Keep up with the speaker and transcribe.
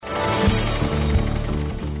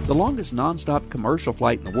The longest nonstop commercial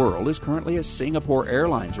flight in the world is currently a Singapore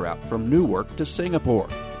Airlines route from Newark to Singapore.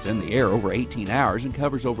 It's in the air over 18 hours and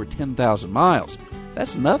covers over 10,000 miles.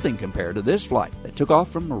 That's nothing compared to this flight that took off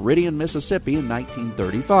from Meridian, Mississippi in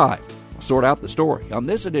 1935. We'll sort out the story on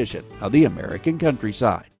this edition of The American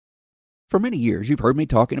Countryside. For many years, you've heard me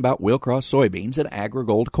talking about Willcross soybeans and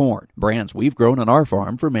AgriGold corn, brands we've grown on our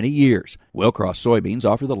farm for many years. Willcross soybeans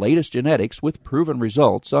offer the latest genetics with proven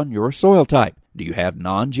results on your soil type. Do you have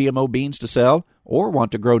non-GMO beans to sell or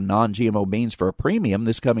want to grow non-GMO beans for a premium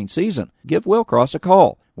this coming season? Give Willcross a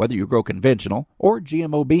call. Whether you grow conventional or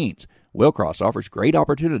GMO beans, Willcross offers great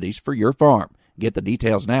opportunities for your farm. Get the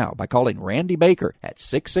details now by calling Randy Baker at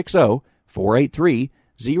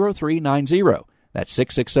 660-483-0390. That's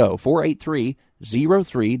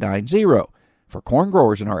 660-483-0390. For corn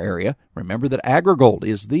growers in our area, remember that AgriGold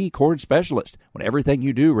is the corn specialist. When everything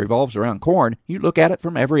you do revolves around corn, you look at it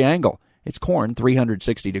from every angle. It's corn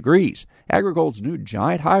 360 degrees. AgriGold's new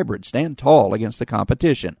giant hybrids stand tall against the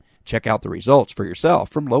competition. Check out the results for yourself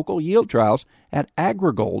from local yield trials at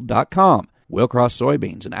agrigold.com. Willcross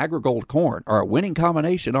soybeans and AgriGold corn are a winning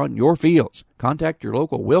combination on your fields. Contact your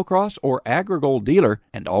local Willcross or AgriGold dealer,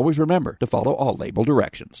 and always remember to follow all label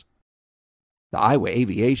directions. The Iowa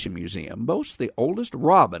Aviation Museum boasts the oldest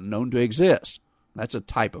robin known to exist. That's a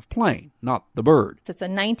type of plane, not the bird. It's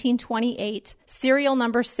a 1928 serial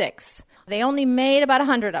number 6. They only made about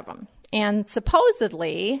 100 of them. And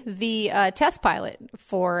supposedly, the test pilot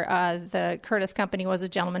for the Curtiss Company was a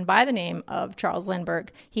gentleman by the name of Charles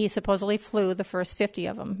Lindbergh. He supposedly flew the first 50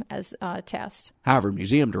 of them as a test. However,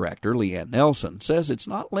 museum director Leanne Nelson says it's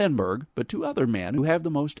not Lindbergh, but two other men who have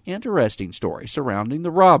the most interesting story surrounding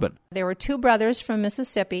the robin. There were two brothers from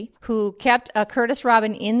Mississippi who kept a Curtiss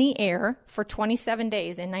robin in the air for 27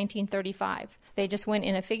 days in 1935. They just went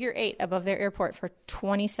in a figure 8 above their airport for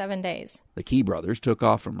 27 days. The Key brothers took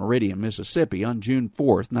off from Meridian, Mississippi on June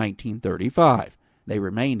 4th, 1935. They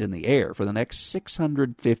remained in the air for the next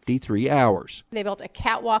 653 hours. They built a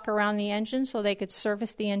catwalk around the engine so they could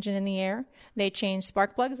service the engine in the air. They changed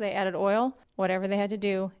spark plugs, they added oil, whatever they had to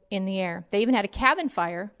do in the air. They even had a cabin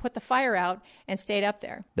fire, put the fire out, and stayed up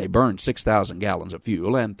there. They burned 6,000 gallons of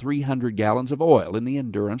fuel and 300 gallons of oil in the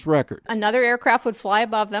endurance record. Another aircraft would fly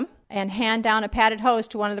above them and hand down a padded hose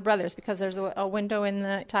to one of the brothers because there's a window in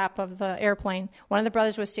the top of the airplane. One of the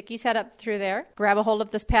brothers would stick his head up through there, grab a hold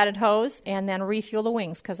of this padded hose, and then refuel the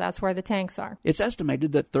wings because that's where the tanks are. It's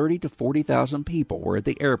estimated that 30 to 40,000 people were at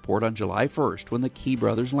the airport on July 1st when the Key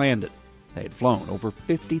brothers landed. They had flown over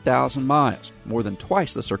 50,000 miles, more than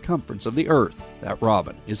twice the circumference of the Earth. That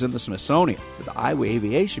robin is in the Smithsonian, but the Iowa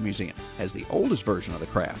Aviation Museum has the oldest version of the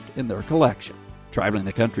craft in their collection. Traveling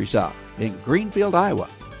the countryside in Greenfield, Iowa,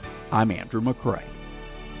 I'm Andrew McCrae.